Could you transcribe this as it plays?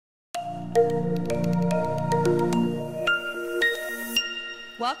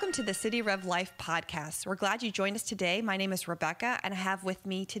Welcome to the City Rev Life podcast. We're glad you joined us today. My name is Rebekah, and I have with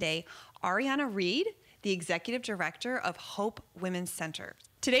me today Ariana Reid, the Executive Director of Hope Women's Center.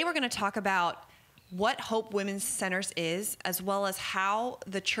 Today we're going to talk about what Hope Women's Centers is, as well as how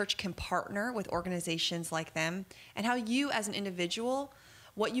the church can partner with organizations like them, and how you as an individual,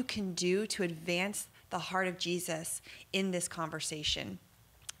 what you can do to advance the heart of Jesus in this conversation.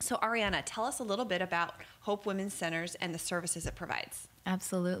 So Ariana, tell us a little bit about Hope Women's Centers and the services it provides.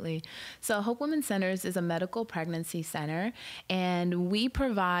 Absolutely. So Hope Women's Centers is a medical pregnancy center, and we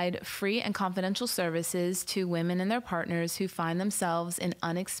provide free and confidential services to women and their partners who find themselves in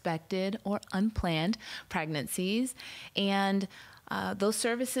unexpected or unplanned pregnancies. And those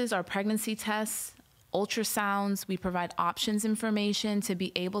services are pregnancy tests, ultrasounds. We provide options information to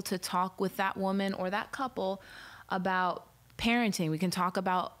be able to talk with that woman or that couple about parenting. We can talk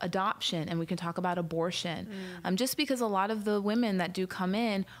about adoption, and we can talk about abortion. Just because a lot of the women that do come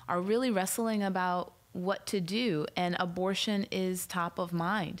in are really wrestling about what to do, and abortion is top of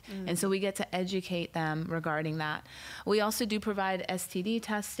mind. And so we get to educate them regarding that. We also do provide STD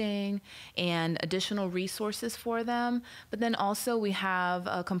testing and additional resources for them. But then also we have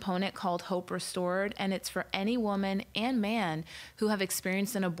a component called Hope Restored, and it's for any woman and man who have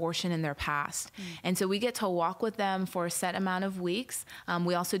experienced an abortion in their past. And so we get to walk with them for a set amount of weeks.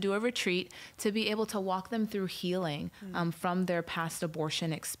 We also do a retreat to be able to walk them through healing from their past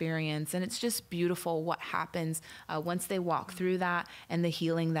abortion experience. And it's just beautiful what happens once they walk through that and the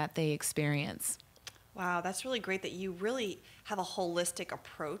healing that they experience. Wow, that's really great that you really have a holistic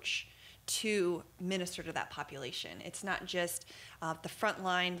approach to minister to that population. It's not just the front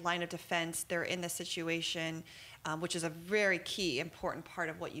line of defense. They're in the situation, which is a very key, important part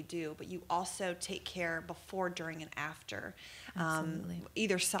of what you do, but you also take care before, during, and after,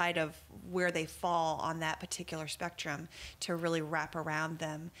 either side of where they fall on that particular spectrum, to really wrap around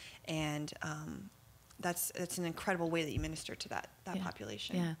them. And that's an incredible way that you minister to that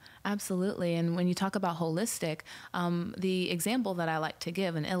population. Yeah, absolutely. And when you talk about holistic, the example that I like to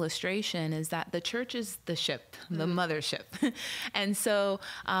give, an illustration, is that the church is the ship, the mothership. And so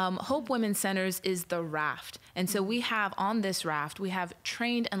Hope Women's Centers is the raft. And so we have on this raft, we have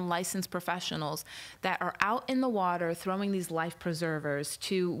trained and licensed professionals that are out in the water throwing these life preservers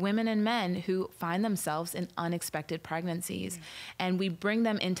to women and men who find themselves in unexpected pregnancies. And we bring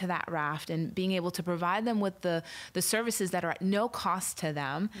them into that raft, and being able to provide them with the services that are at no cost to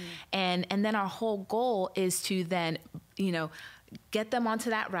them. And then our whole goal is to then, get them onto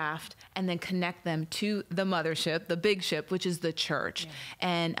that raft and then connect them to the mothership, the big ship, which is the church.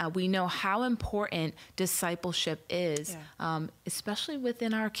 And we know how important discipleship is, especially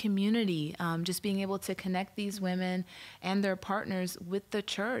within our community, just being able to connect these women and their partners with the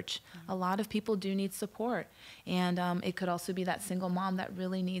church. A lot of people do need support. And it could also be that single mom that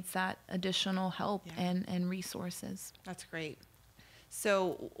really needs that additional help and resources. That's great.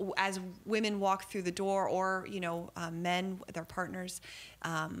 So as women walk through the door, or, men, their partners,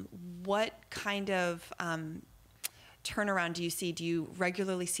 what kind of turnaround do you see? Do you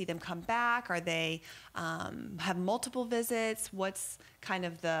regularly see them come back? Are they have multiple visits? What's kind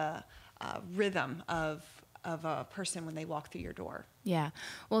of the rhythm of a person when they walk through your door? Yeah.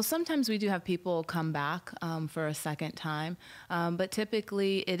 Well, sometimes we do have people come back for a second time, but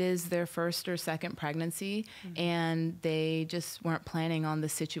typically it is their first or second pregnancy, and they just weren't planning on the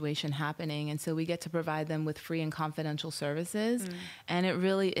situation happening. And so we get to provide them with free and confidential services, and it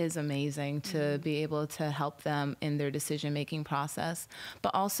really is amazing to be able to help them in their decision-making process.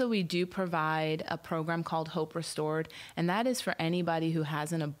 But also we do provide a program called Hope Restored, and that is for anybody who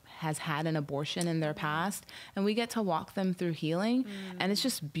has had an abortion in their past, and we get to walk them through healing. And it's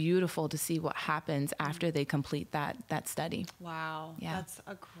just beautiful to see what happens after they complete that study. Wow. Yeah. That's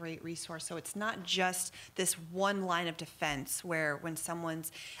a great resource. So it's not just this one line of defense where when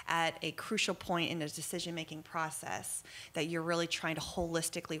someone's at a crucial point in a decision-making process, that you're really trying to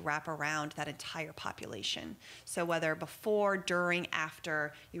holistically wrap around that entire population. So whether before, during,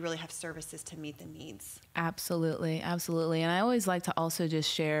 after, you really have services to meet the needs. Absolutely. Absolutely. And I always like to also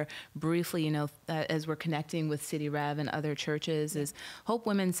just share briefly, as we're connecting with City Rev and other churches, is Hope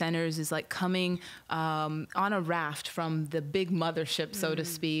Women's Centers is like coming on a raft from the big mothership, so to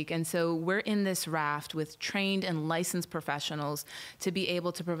speak. And so we're in this raft with trained and licensed professionals to be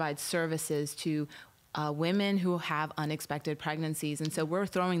able to provide services to women who have unexpected pregnancies. And so we're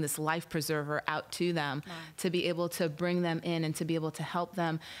throwing this life preserver out to them to be able to bring them in and to be able to help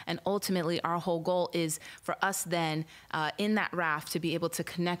them. And ultimately, our whole goal is for us then in that raft to be able to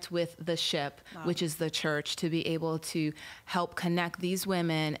connect with the ship, which is the church, to be able to help connect these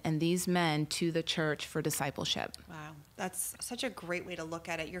women and these men to the church for discipleship. Wow. That's such a great way to look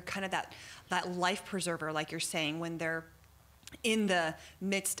at it. You're kind of that life preserver, like you're saying, when they're in the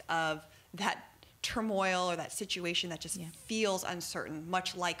midst of that turmoil or that situation that just feels uncertain,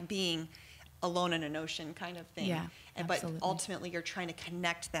 much like being alone in an ocean kind of thing. Yeah, but ultimately you're trying to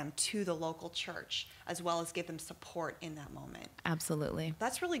connect them to the local church as well as give them support in that moment. Absolutely.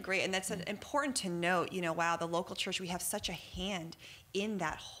 That's really great. And that's important to note, wow, the local church, we have such a hand in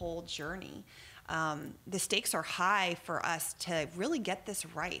that whole journey. The stakes are high for us to really get this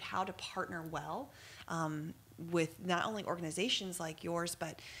right, how to partner well with not only organizations like yours,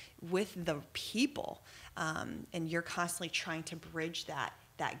 but with the people. And you're constantly trying to bridge that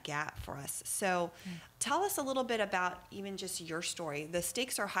gap for us. So tell us a little bit about even just your story. The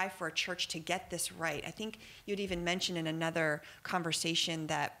stakes are high for a church to get this right. I think you'd even mentioned in another conversation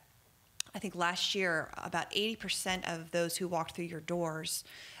that I think last year about 80% of those who walked through your doors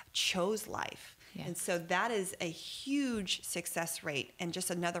chose life. Yes. And so that is a huge success rate and just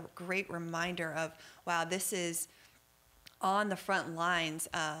another great reminder of, wow, this is on the front lines,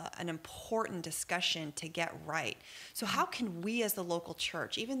 an important discussion to get right. So how can we as the local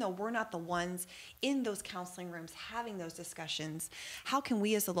church, even though we're not the ones in those counseling rooms having those discussions, how can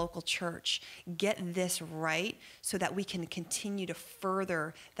we as the local church get this right so that we can continue to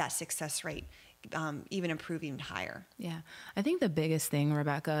further that success rate, even improve even higher? Yeah, I think the biggest thing,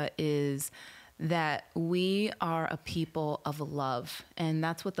 Rebekah, is that we are a people of love. And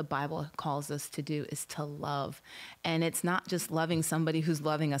that's what the Bible calls us to do, is to love. And it's not just loving somebody who's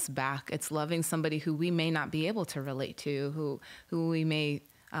loving us back. It's loving somebody who we may not be able to relate to, who we may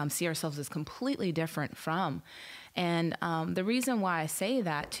see ourselves as completely different from. And the reason why I say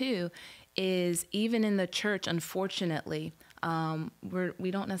that too is even in the church, unfortunately,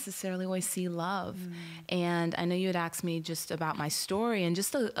 we don't necessarily always see love. And I know you had asked me just about my story, and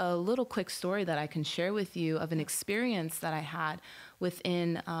just a little quick story that I can share with you of an experience that I had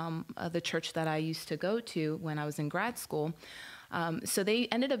within the church that I used to go to when I was in grad school. So they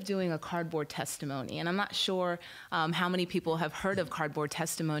ended up doing a cardboard testimony, and I'm not sure how many people have heard of cardboard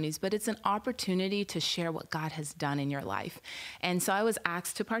testimonies, but it's an opportunity to share what God has done in your life. And so I was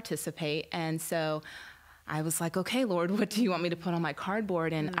asked to participate, and so I was like, okay, Lord, what do you want me to put on my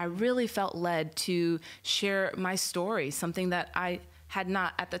cardboard? And I really felt led to share my story, something that I had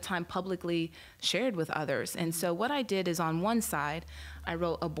not at the time publicly shared with others. And so what I did is on one side, I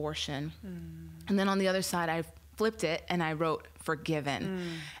wrote abortion. And then on the other side, I flipped it and I wrote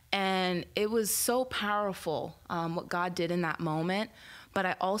forgiven. And it was so powerful what God did in that moment. But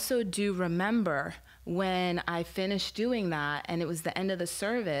I also do remember when I finished doing that and it was the end of the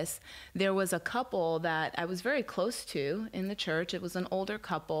service, there was a couple that I was very close to in the church. It was an older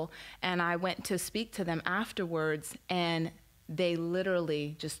couple, and I went to speak to them afterwards, and they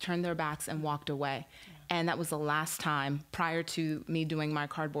literally just turned their backs and walked away. And that was the last time, prior to me doing my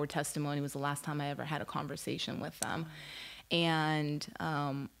cardboard testimony, was the last time I ever had a conversation with them. And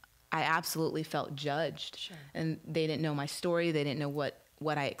I absolutely felt judged. And they didn't know my story. They didn't know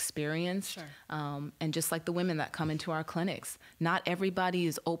what I experienced. And just like the women that come into our clinics, not everybody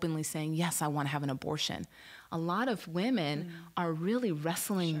is openly saying, yes, I want to have an abortion. A lot of women are really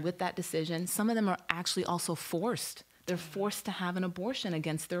wrestling with that decision. Some of them are actually also forced. They're forced to have an abortion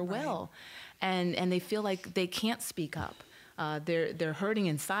against their will. And they feel like they can't speak up. They're hurting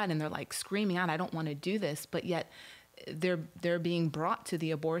inside and they're like screaming out, I don't want to do this. But yet they're being brought to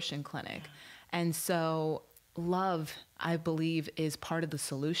the abortion clinic. And so love, I believe, is part of the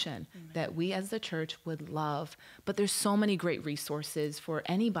solution that we as the church would love. But there's so many great resources for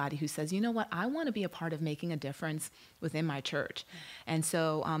anybody who says, you know what, I want to be a part of making a difference within my church. And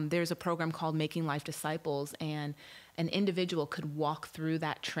so there's a program called Making Life Disciples, and an individual could walk through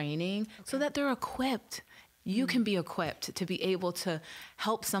that training so that they're equipped. You can be equipped to be able to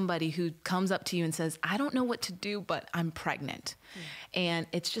help somebody who comes up to you and says, I don't know what to do, but I'm pregnant. And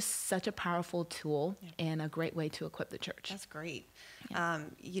it's just such a powerful tool and a great way to equip the church. That's great. I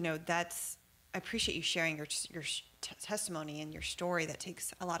appreciate you sharing your testimony and your story. That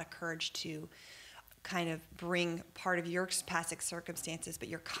takes a lot of courage to kind of bring part of your past circumstances, but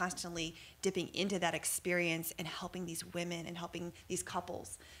you're constantly dipping into that experience and helping these women and helping these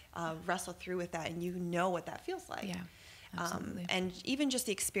couples wrestle through with that, and you know what that feels like. Yeah, absolutely. And even just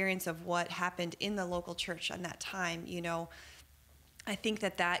the experience of what happened in the local church on that time, I think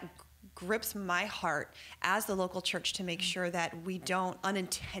that grips my heart as the local church to make sure that we don't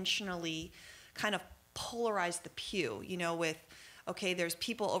unintentionally kind of polarize the pew, with, okay, there's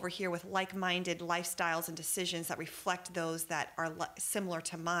people over here with like-minded lifestyles and decisions that reflect those that are similar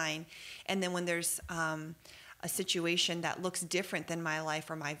to mine. And then when there's a situation that looks different than my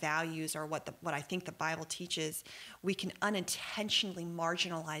life or my values or what I think the Bible teaches, we can unintentionally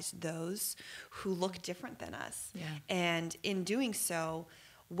marginalize those who look different than us. Yeah. And in doing so,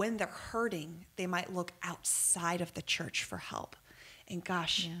 when they're hurting, they might look outside of the church for help. And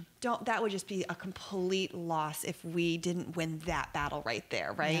gosh, that would just be a complete loss if we didn't win that battle right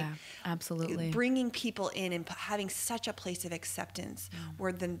there, right? Yeah, absolutely. Bringing people in and having such a place of acceptance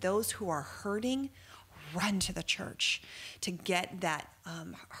where then those who are hurting run to the church to get that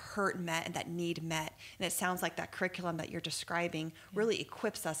hurt met and that need met. And it sounds like that curriculum that you're describing really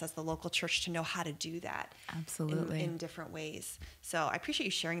equips us as the local church to know how to do that. Absolutely. In different ways. So I appreciate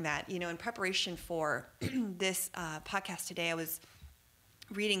you sharing that. In preparation for this podcast today, I was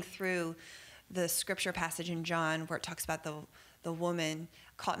reading through the scripture passage in John where it talks about the woman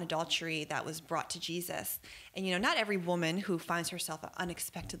caught in adultery that was brought to Jesus. And, not every woman who finds herself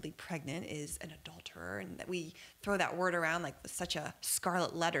unexpectedly pregnant is an adulterer, and that we throw that word around like such a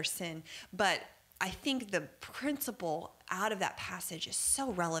scarlet letter sin. But I think the principle out of that passage is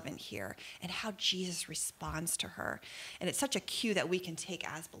so relevant here and how Jesus responds to her. And it's such a cue that we can take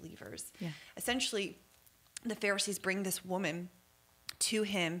as believers. Yeah. Essentially, the Pharisees bring this woman to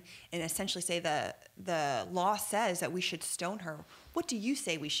him and essentially say the law says that we should stone her. What do you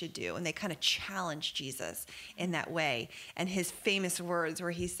say we should do? And they kind of challenge Jesus in that way. And his famous words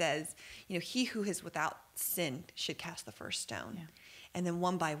where he says, he who is without sin should cast the first stone. Yeah. And then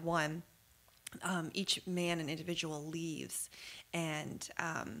one by one, each man and individual leaves. And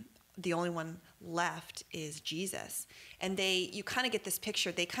the only one left is Jesus. And you kind of get this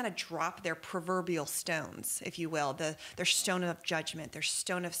picture. They kind of drop their proverbial stones, if you will, their stone of judgment, their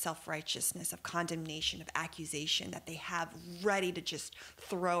stone of self-righteousness, of condemnation, of accusation that they have ready to just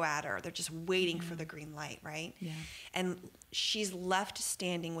throw at her. They're just waiting for the green light, right? Yeah. And she's left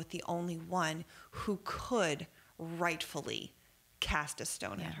standing with the only one who could rightfully cast a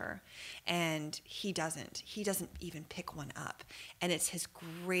stone at her. And he doesn't even pick one up. And it's his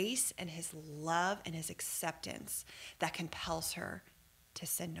grace and his love and his acceptance that compels her to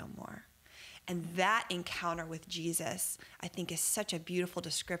sin no more. And that encounter with Jesus, I think, is such a beautiful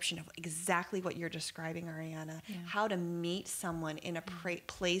description of exactly what you're describing, Ariana, how to meet someone in a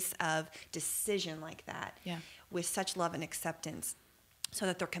place of decision like that with such love and acceptance so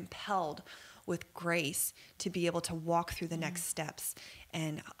that they're compelled with grace to be able to walk through the next steps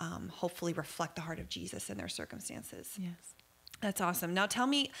and hopefully reflect the heart of Jesus in their circumstances. Yes. That's awesome. Now tell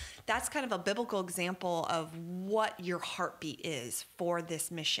me, that's kind of a biblical example of what your heartbeat is for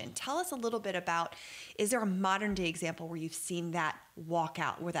this mission. Tell us a little bit about, is there a modern day example where you've seen that walk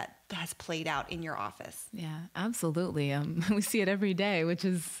out, where that has played out in your office? Yeah, absolutely. We see it every day,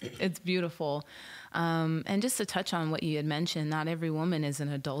 it's beautiful. And just to touch on what you had mentioned, not every woman is an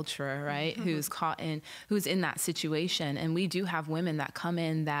adulterer, right? Mm-hmm. Who's in that situation. And we do have women that come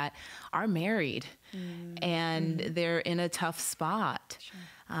in that are married and they're in a tough spot.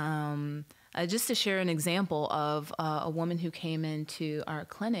 Sure. Just to share an example of a woman who came into our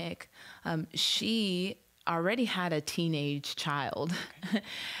clinic, she already had a teenage child. Okay.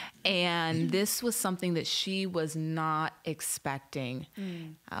 And this was something that she was not expecting.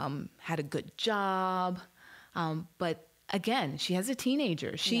 Had a good job, but again, she has a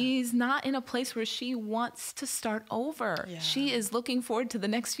teenager. She's not in a place where she wants to start over. Yeah. She is looking forward to the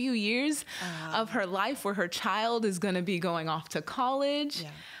next few years of her life where her child is going to be going off to college. Yeah.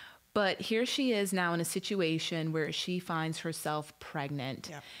 But here she is now in a situation where she finds herself pregnant.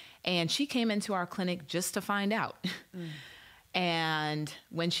 Yeah. And she came into our clinic just to find out. And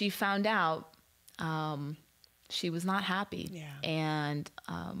when she found out, she was not happy. Yeah. And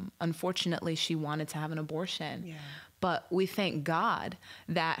unfortunately, she wanted to have an abortion. Yeah. But we thank God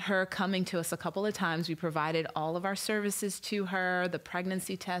that her coming to us a couple of times, we provided all of our services to her, the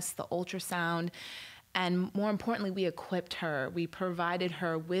pregnancy tests, the ultrasound, and more importantly, we equipped her. We provided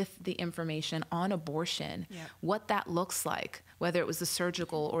her with the information on abortion, what that looks like, whether it was the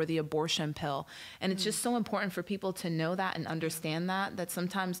surgical or the abortion pill. And it's just so important for people to know that and understand that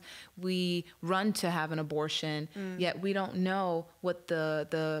sometimes we run to have an abortion, yet we don't know what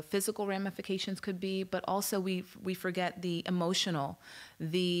the physical ramifications could be, but also we forget the emotional,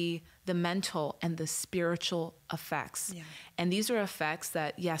 the mental, and the spiritual effects. Yeah. And these are effects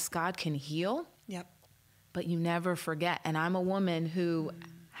that, yes, God can heal. Yep. But you never forget. And I'm a woman who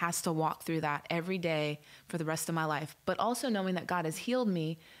has to walk through that every day for the rest of my life. But also knowing that God has healed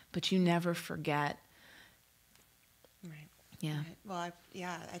me, but you never forget. Right. Yeah. Right. Well,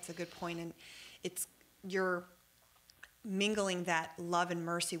 that's a good point. And you're mingling that love and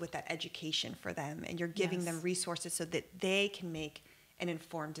mercy with that education for them, and you're giving them resources so that they can make an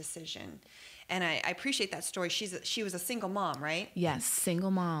informed decision. And I appreciate that story. She was a single mom, right? Yes,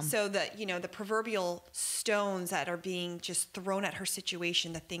 single mom. So the proverbial stones that are being just thrown at her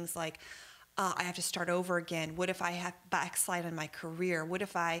situation, the things like, I have to start over again. What if I have backslide on my career? What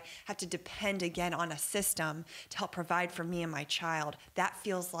if I have to depend again on a system to help provide for me and my child? That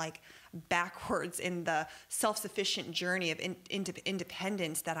feels like backwards in the self-sufficient journey of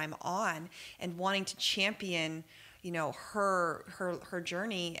independence that I'm on, and wanting to champion, her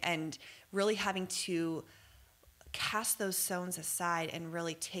journey, and really having to cast those stones aside and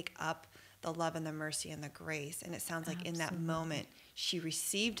really take up the love and the mercy and the grace. And it sounds like in that moment she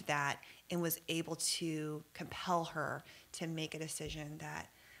received that and was able to compel her to make a decision that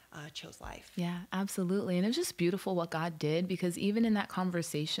chose life. Yeah, absolutely. And it was just beautiful what God did, because even in that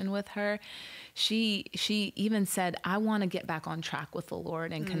conversation with her, she even said, I want to get back on track with the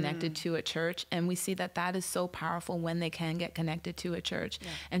Lord and connected to a church. And we see that is so powerful when they can get connected to a church. Yeah.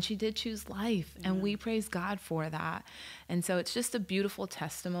 And she did choose life, and we praise God for that. And so it's just a beautiful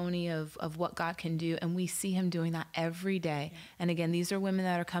testimony of what God can do. And we see him doing that every day. Yeah. And again, these are women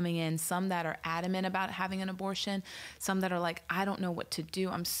that are coming in, some that are adamant about having an abortion, some that are like, I don't know what to do.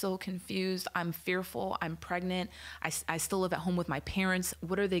 I'm so confused. I'm fearful. I'm pregnant. I still live at home with my parents.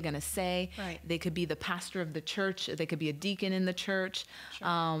 What are they going to say? Right. They could be the pastor of the church. They could be a deacon in the church. Sure.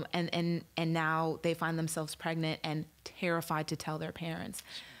 And now they find themselves pregnant and terrified to tell their parents.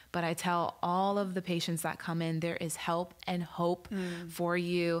 Sure. But I tell all of the patients that come in, there is help and hope for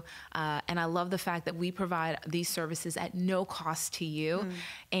you. And I love the fact that we provide these services at no cost to you.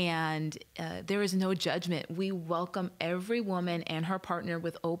 And there is no judgment. We welcome every woman and her partner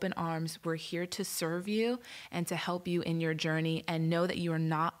with open arms. We're here to serve you and to help you in your journey, and know that you are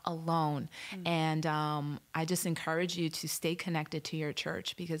not alone. And I just encourage you to stay connected to your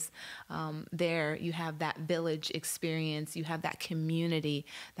church, because there you have that village experience. You have that community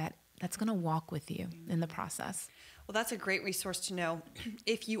that's going to walk with you in the process. Well, that's a great resource to know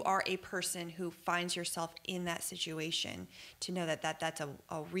if you are a person who finds yourself in that situation, to know that's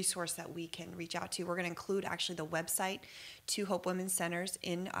a resource that we can reach out to. We're going to include actually the website to Hope Women's Centers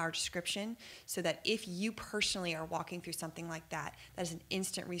in our description, so that if you personally are walking through something like that, that is an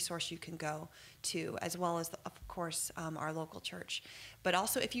instant resource you can go to, as well as, of course, our local church. But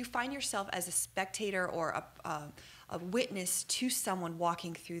also, if you find yourself as a spectator or a witness to someone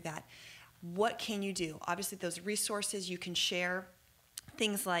walking through that, what can you do? Obviously, those resources you can share,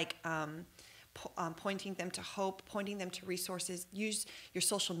 things like pointing them to hope, pointing them to resources. Use your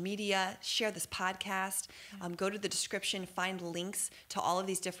social media, share this podcast, go to the description, find links to all of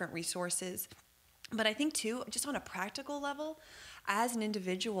these different resources. But I think, too, just on a practical level, as an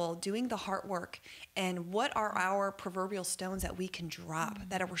individual, doing the heart work, and what are our proverbial stones that we can drop,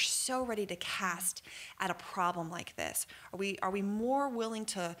 that we're so ready to cast at a problem like this? Are we more willing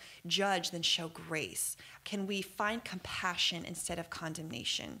to judge than show grace? Can we find compassion instead of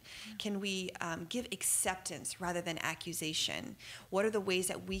condemnation? Can we give acceptance rather than accusation? What are the ways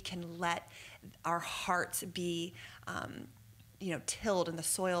that we can let our hearts be tilled, and the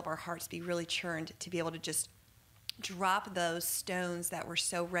soil of our hearts be really churned, to be able to just drop those stones that we're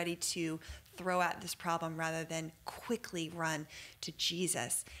so ready to throw at this problem, rather than quickly run to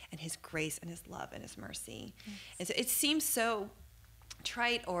Jesus and his grace and his love and his mercy. Yes. And so it seems so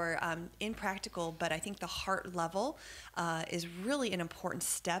trite or impractical, but I think the heart level is really an important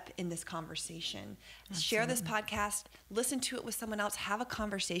step in this conversation. Absolutely. Share this podcast, listen to it with someone else, have a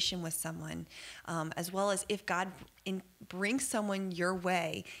conversation with someone, as well as if God brings someone your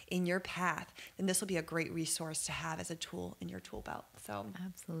way in your path, then this will be a great resource to have as a tool in your tool belt. So,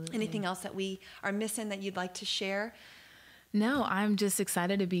 absolutely. Anything else that we are missing that you'd like to share? No, I'm just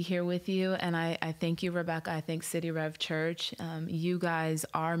excited to be here with you. And I thank you, Rebekah. I thank City Rev Church. You guys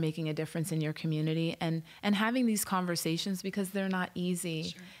are making a difference in your community and having these conversations, because they're not easy.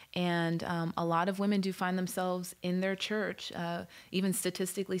 Sure. And a lot of women do find themselves in their church. Even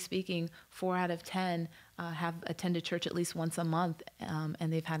statistically speaking, 4 out of 10 have attended church at least once a month,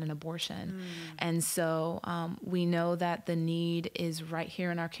 and they've had an abortion. And so we know that the need is right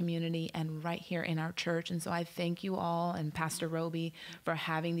here in our community and right here in our church. And so I thank you all and Pastor Roby for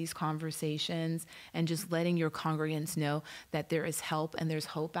having these conversations and just letting your congregants know that there is help and there's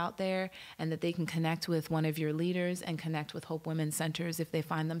hope out there, and that they can connect with one of your leaders and connect with Hope Women's Centers if they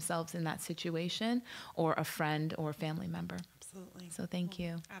find themselves in that situation, or a friend or family member. Absolutely. So thank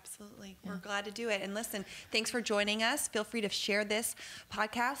you. Absolutely. Yeah. We're glad to do it. And listen, thanks for joining us. Feel free to share this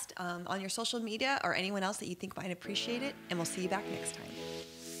podcast on your social media or anyone else that you think might appreciate it. And we'll see you back next time.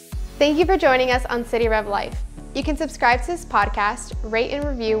 Thank you for joining us on City Rev Life. You can subscribe to this podcast, rate and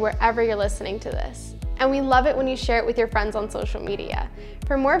review wherever you're listening to this. And we love it when you share it with your friends on social media.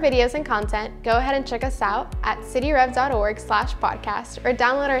 For more videos and content, go ahead and check us out at cityrev.org/podcast or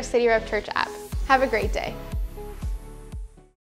download our City Rev Church app. Have a great day.